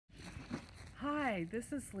Hi,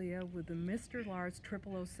 this is Leah with the Mr. Lars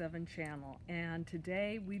 0007 channel, and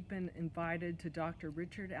today we've been invited to Dr.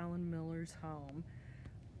 Richard Alan Miller's home.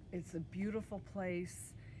 It's a beautiful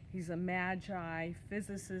place. He's a magi,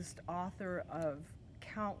 physicist, author of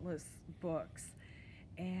countless books,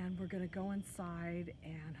 and we're going to go inside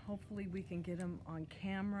and hopefully we can get him on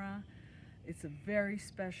camera. It's a very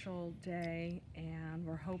special day and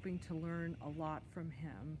we're hoping to learn a lot from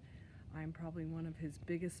him. I'm probably one of his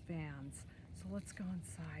biggest fans. So let's go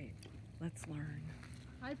inside. Let's learn.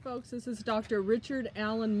 Hi folks, this is Dr. Richard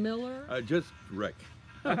Alan Miller. Just Rick.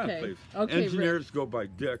 Okay. Please. Okay, Engineers Rick. go by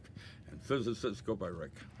Dick and physicists go by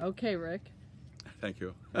Rick. Okay, Rick. Thank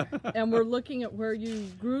you. And we're looking at where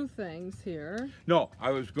you grew things here. No,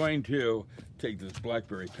 I was going to take this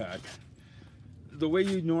blackberry patch. The way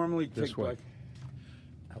you normally take out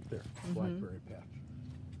there, blackberry patch.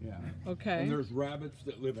 Yeah. Okay. And there's rabbits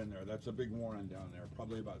that live in there. That's a big warren down there.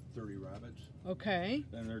 Probably about 30 rabbits. Okay.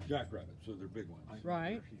 And they're jackrabbits, so they're big ones.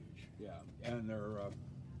 Right. Yeah. And they're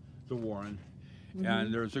the warren.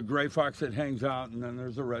 And there's a gray fox that hangs out, and then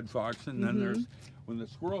there's a red fox, and then there's, when the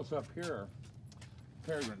squirrel's up here,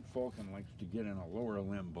 peregrine falcon likes to get in a lower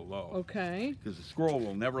limb below. Okay. Because the squirrel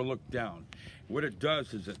will never look down. What it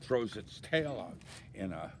does is it throws its tail out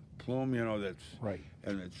in a plume, you know, that's Right.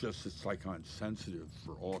 And it's like on sensitive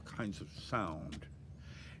for all kinds of sound.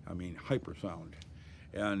 I mean, hypersound.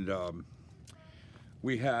 And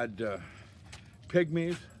we had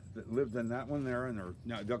pygmies that lived in that one there, and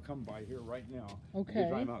they'll come by here right now. Okay.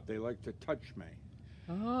 Because I'm out. They like to touch me.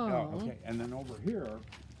 Oh. Okay. And then over here,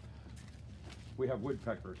 we have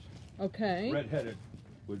woodpeckers. Okay. Red-headed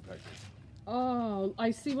woodpeckers. Oh, I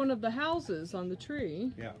see one of the houses on the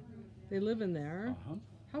tree. Yeah. They live in there. Uh-huh.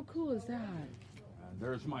 How cool is that? And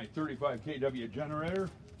there's my 35 kW generator.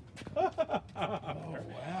 Oh,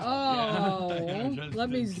 Yeah, just let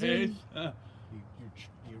me in zoom. case.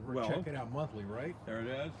 You check it out monthly, right? There it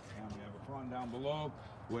is. And we have a prawn down below.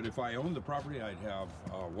 What if I owned the property, I'd have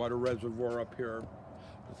a water reservoir up here.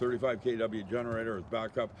 The 35 kW generator is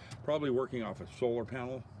backup, probably working off a solar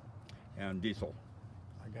panel and diesel.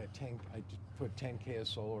 I got I put 10K of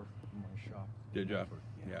solar in my shop. Did ya?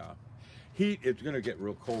 Yeah. Yeah. Heat, it's going to get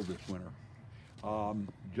real cold this winter.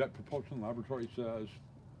 Jet Propulsion Laboratory says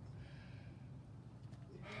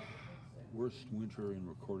worst winter in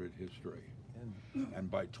recorded history. And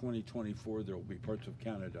by 2024, there will be parts of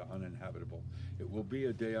Canada uninhabitable. It will be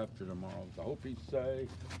a day after tomorrow. The Hopis say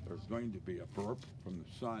there's going to be a burp from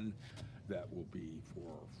the sun that will be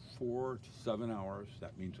for 4 to 7 hours.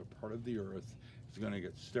 That means a part of the earth is going to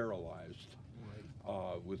get sterilized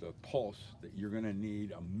with a pulse that you're going to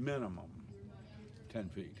need a minimum 10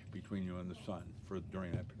 feet between you and the sun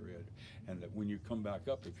during that period. And that when you come back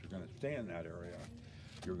up, if you're going to stay in that area,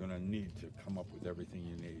 you're going to need to come up with everything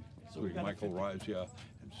you need, including mycorrhiza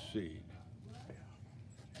and seed.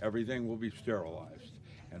 Everything will be sterilized.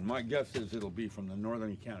 And my guess is it'll be from the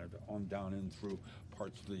northern Canada on down in through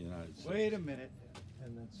parts of the United States. Wait a minute.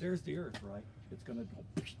 And that's There's the Earth, right? It's going to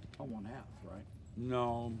go on one half, right?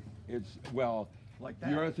 No, it's, well, Like the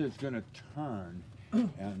that. earth is going to turn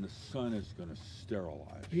and the sun is going to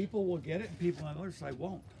sterilize. People will get it, and people on the other side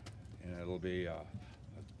won't. And it'll be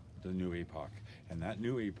the new epoch. And that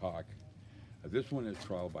new epoch, this one is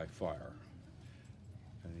trial by fire.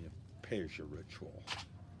 And the Pesha ritual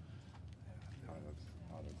out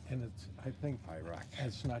of and it's, I think, Iraq.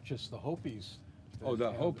 it's not just the Hopis. Oh,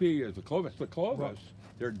 the Hopi is the Clovis. The Clovis,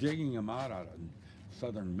 they're digging them out of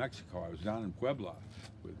southern Mexico. I was down in Puebla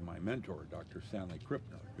with my mentor, Dr. Stanley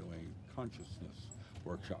Krippner, doing consciousness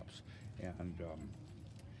workshops. And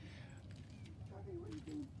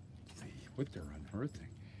what they're unearthing,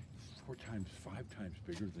 4 times, 5 times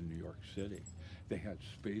bigger than New York City. They had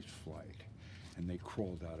space flight, and they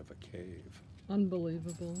crawled out of a cave.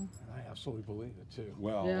 Unbelievable. I absolutely believe it too.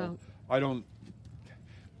 Well, Yeah. I don't.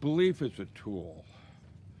 Belief is a tool.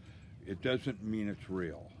 It doesn't mean it's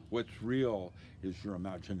real. What's real is your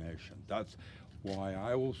imagination. That's why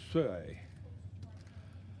I will say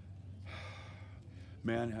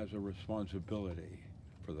man has a responsibility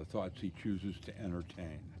for the thoughts he chooses to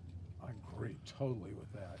entertain. I agree totally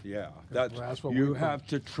with that. Yeah, That's what you we have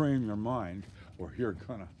to train your mind or you're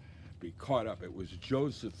gonna be caught up. It was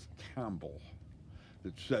Joseph Campbell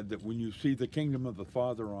that said that when you see the kingdom of the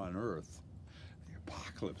Father on earth, the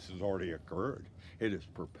apocalypse has already occurred. It is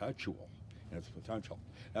perpetual in its potential.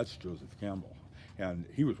 That's Joseph Campbell. And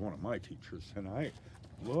he was one of my teachers. And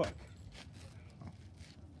look.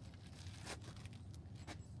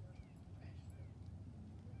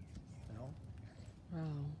 You know? Wow.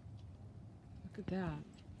 Look at that.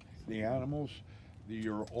 The animals,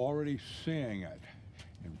 you're already seeing it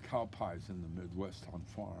and cow pies in the Midwest on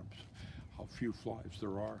farms. How few flies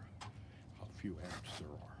there are, how few ants there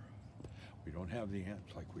are. We don't have the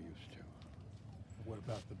ants like we used to. What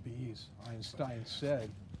about the bees? Einstein said,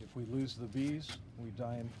 if we lose the bees, we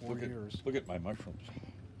die in 4 years. Look at my mushrooms.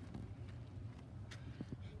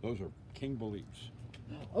 Those are king leaves.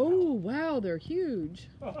 Oh, wow, they're huge.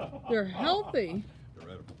 They're healthy. They're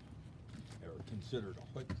edible. They're considered a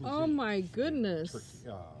white cuisine. Oh my goodness. Turkey,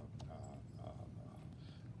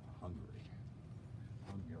 Hungarian.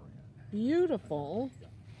 Beautiful.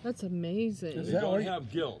 That's amazing. They don't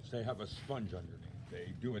have gills. They have a sponge underneath.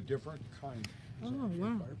 They do a different kind. Oh,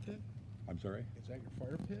 wow. Fire pit? I'm sorry? Is that your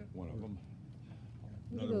fire pit? One of them.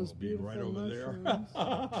 Look at Another one those will be right beautiful over there. mushrooms.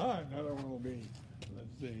 Another one will be.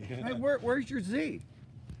 Let's see. Hey, where's your Z?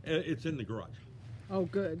 It's in the garage. Oh,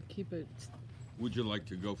 good. Keep it. Would you like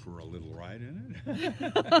to go for a little ride in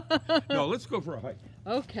it? No, let's go for a hike.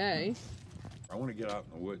 Okay. I want to get out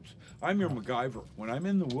in the woods. I'm your MacGyver. When I'm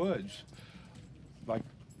in the woods, like,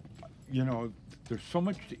 you know, there's so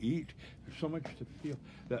much to eat. There's so much to feel.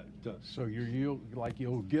 That So you're like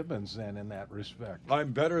Yul Gibbons then in that respect.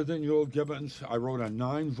 I'm better than Yul Gibbons. I wrote a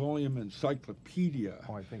 9-volume encyclopedia.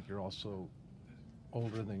 Oh, I think you're also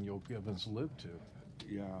older than Yul Gibbons lived to.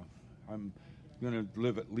 Yeah, I'm gonna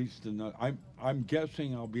live at least another. I'm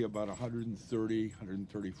guessing I'll be about 130,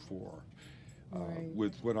 134. Right.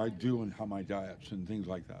 With what I do and how my diets and things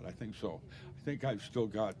like that. I think so. I think I've still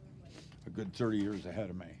got a good 30 years ahead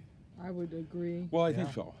of me. I would agree. Well, I Yeah.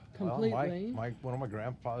 think so. Completely. Well, one of my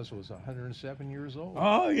grandpas was 107 years old.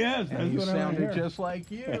 Oh yes, and he sounded just like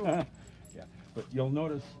you. Yeah, but you'll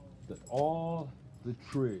notice that all the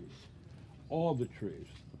trees, the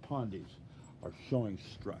pondies, are showing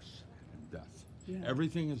stress and death. Yeah.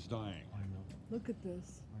 Everything is dying. I know. Look at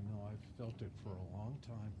this. I know. I've felt it for a long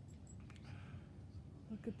time.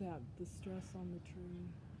 Look at that. The stress on the tree.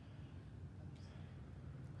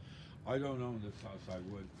 I don't own this house. I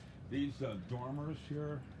would. These dormers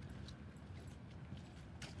here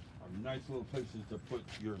are nice little places to put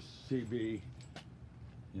your CB,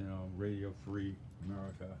 you know, Radio Free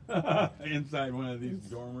America, inside one of these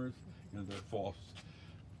dormers. You know, they're false.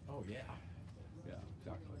 Oh yeah. Yeah,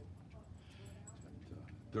 exactly. And,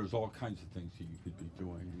 there's all kinds of things that you could be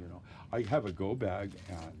doing. You know, I have a go bag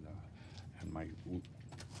and my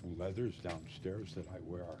leathers downstairs that I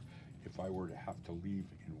wear if I were to have to leave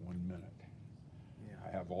in 1 minute. Yeah.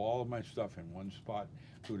 I have all of my stuff in one spot,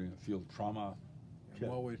 including a field trauma kit.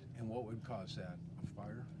 And what would cause that? A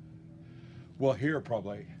fire? Well, here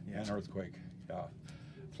probably Yeah. an earthquake, yeah,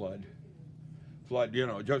 flood. You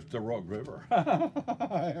know, just the Rogue River.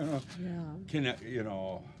 Yeah. You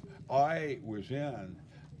know, I was in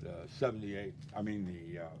the 78. I mean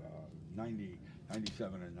the 90,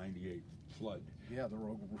 97 and 98 flood. Yeah, the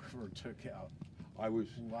Rogue River took out I was.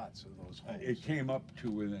 lots of those homes. It came up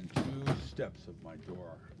to within 2 steps of my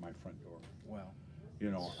door, my front door. Well, You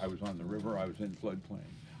know, I was on the river. I was in floodplain.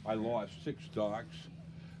 I lost 6 docks.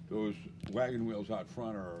 Those wagon wheels out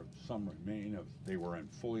front are some remain of. They were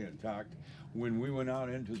fully intact. When we went out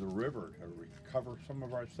into the river to recover some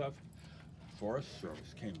of our stuff, Forest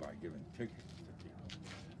Service came by giving tickets to people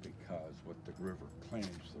because what the river claims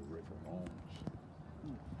the river owns.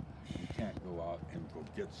 You can't go out and go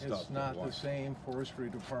get stuff. it's not the same forestry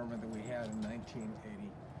department that we had in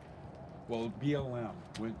 1980. Well, BLM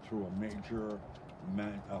went through a major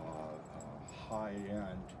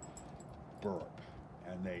high-end burp,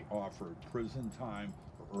 and they offered prison time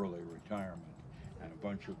or early retirement. And a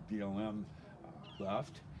bunch of BLM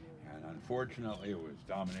left, and unfortunately it was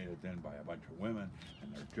dominated then by a bunch of women,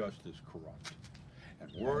 and they're just as corrupt.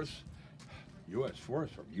 And worse, U.S.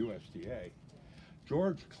 Forest Service, USDA,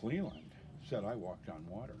 George Cleland said I walked on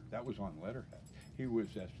water. That was on letterhead. He was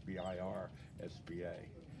SBIR, SBA,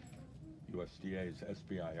 USDA's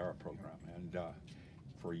SBIR program, and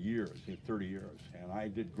for years, 30 years. And I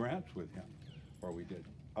did grants with him, where we did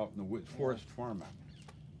out in the woods, Forest Farm Act.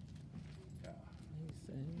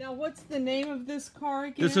 Now, what's the name of this car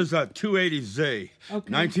again? This is a 280Z,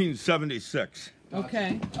 Okay. 1976.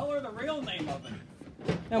 Okay. Tell her the real name of it.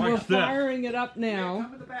 And Like we're this. firing it up now.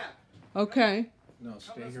 Come to the back. Okay. No, Come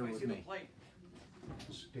stay this here way, with see the me. plate.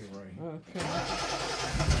 Stay right here. Okay.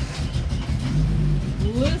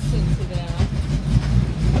 Listen to that.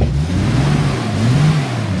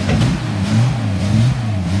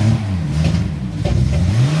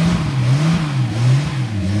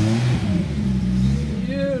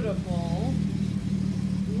 Beautiful.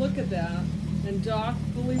 Look at that. And Doc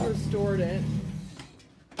fully restored it.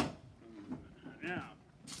 Now,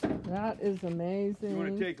 That is amazing. you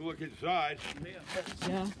want to take a look inside?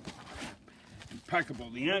 Yeah. Impeccable.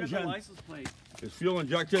 The Look at the engine. license plate. It's fuel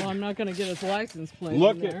injected. Well, I'm not going to get his license plate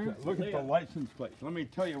Look in there. at the license plate. Let me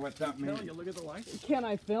tell you what that means. Tell you, look at the license. Can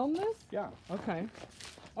I film this? Yeah. Okay.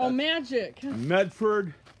 Oh, magic.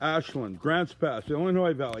 Medford, Ashland, Grants Pass,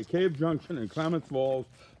 Illinois Valley, Cave Junction, and Klamath Falls,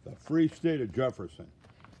 the free state of Jefferson.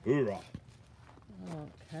 Hoorah.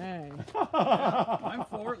 Okay. I'm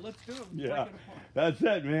for it. Let's do it. Yeah, that's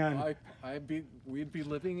it, man. We'd be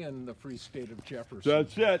living in the free state of Jefferson.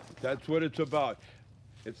 That's it. That's what it's about.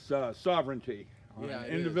 It's sovereignty on Yeah, an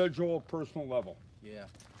it is. individual, personal level. Yeah.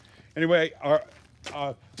 Anyway,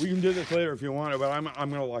 we can do this later if you want to, but I'm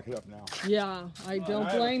going to lock it up now. Yeah, I don't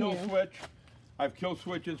I have a blame kill you. switch. I've kill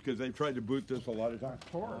switches because they've tried to boot this a lot of times.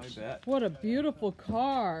 Of course. I bet. What a beautiful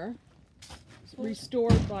car.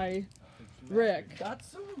 Restored by Rick.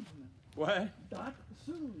 Datsun. What?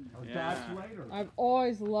 Datsun. Or Yeah. Datsun later. I've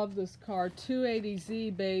always loved this car.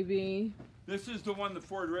 280Z, baby. This is the one the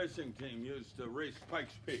Ford racing team used to race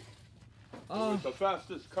Pikes Peak. It Oh, was the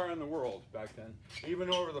fastest car in the world back then, even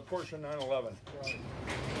over the Porsche 911.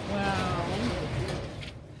 wow.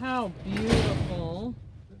 How beautiful.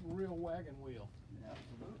 Real wagon wheel.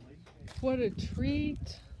 Absolutely. What a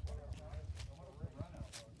treat.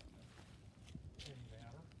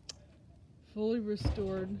 Fully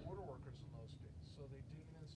restored